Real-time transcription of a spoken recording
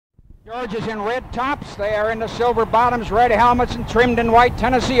Georgia's in red tops. They are in the silver bottoms, red helmets, and trimmed in white.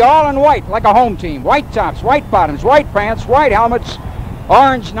 Tennessee all in white, like a home team. White tops, white bottoms, white pants, white helmets,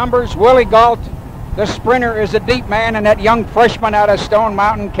 orange numbers. Willie Galt, the sprinter, is a deep man, and that young freshman out of Stone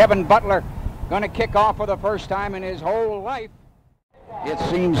Mountain, Kevin Butler, going to kick off for the first time in his whole life. It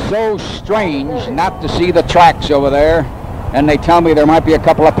seems so strange not to see the tracks over there, and they tell me there might be a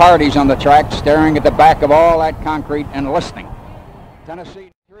couple of parties on the track staring at the back of all that concrete and listening. Tennessee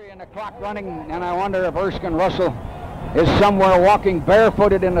 3 and the clock running, and I wonder if Erk Russell is somewhere walking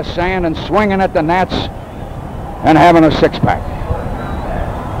barefooted in the sand and swinging at the nets and having a six-pack.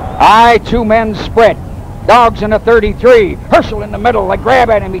 Two men spread. Dogs in the 33. Herschel in the middle. They grab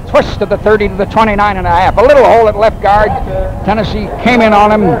at him. He twists to the 30 to the 29 and a half. A little hole at left guard. Tennessee came in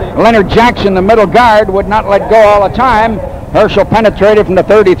on him. Leonard Jackson, the middle guard, would not let go all the time. Herschel penetrated from the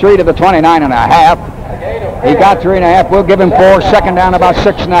 33 to the 29 and a half. He got 3.5. We'll give him 4. Second down, about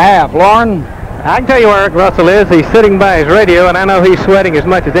 6.5. Lauren? I can tell you where Erk Russell is. He's sitting by his radio, and I know he's sweating as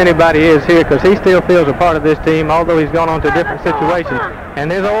much as anybody is here because he still feels a part of this team, although he's gone on to different situations.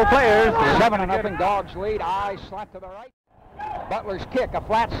 And his old players. 7-0 Dogs lead. Slap to the right. Butler's kick, a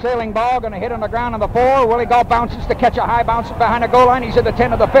flat sailing ball, going to hit on the ground on the 4. Willie Galt bounces to catch a high bounce behind the goal line. He's at the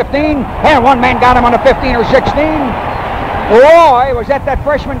 10 of the 15. And one man got him on the 15 or 16. Loy was that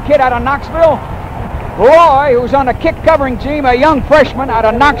freshman kid out of Knoxville. Loy, who's on the kick covering team, a young freshman out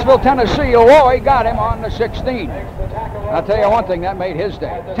of Knoxville, Tennessee. Loy got him on the 16. I'll tell you one thing, that made his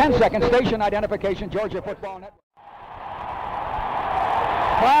day. 10-second station identification, Georgia Football Network.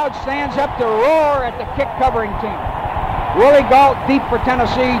 Crowd stands up to roar at the kick covering team. Willie Galt deep for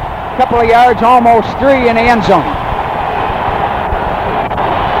Tennessee, a couple of yards, almost 3 in the end zone.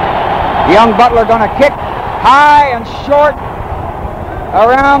 Young Butler going to kick high and short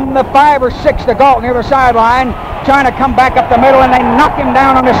around the 5 or 6 to Galt near the sideline, trying to come back up the middle, and they knock him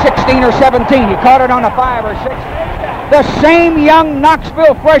down on the 16 or 17. He caught it on the 5 or 6. The same young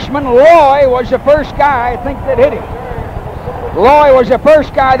Knoxville freshman, Loy, was the first guy, I think, that hit him. Loy was the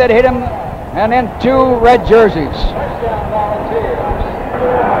first guy that hit him, and then 2 red jerseys.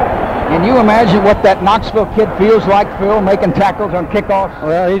 Can you imagine what that Knoxville kid feels like, Phil, making tackles on kickoffs?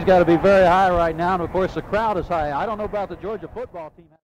 Well, he's got to be very high right now, and of course the crowd is high. I don't know about the Georgia football team.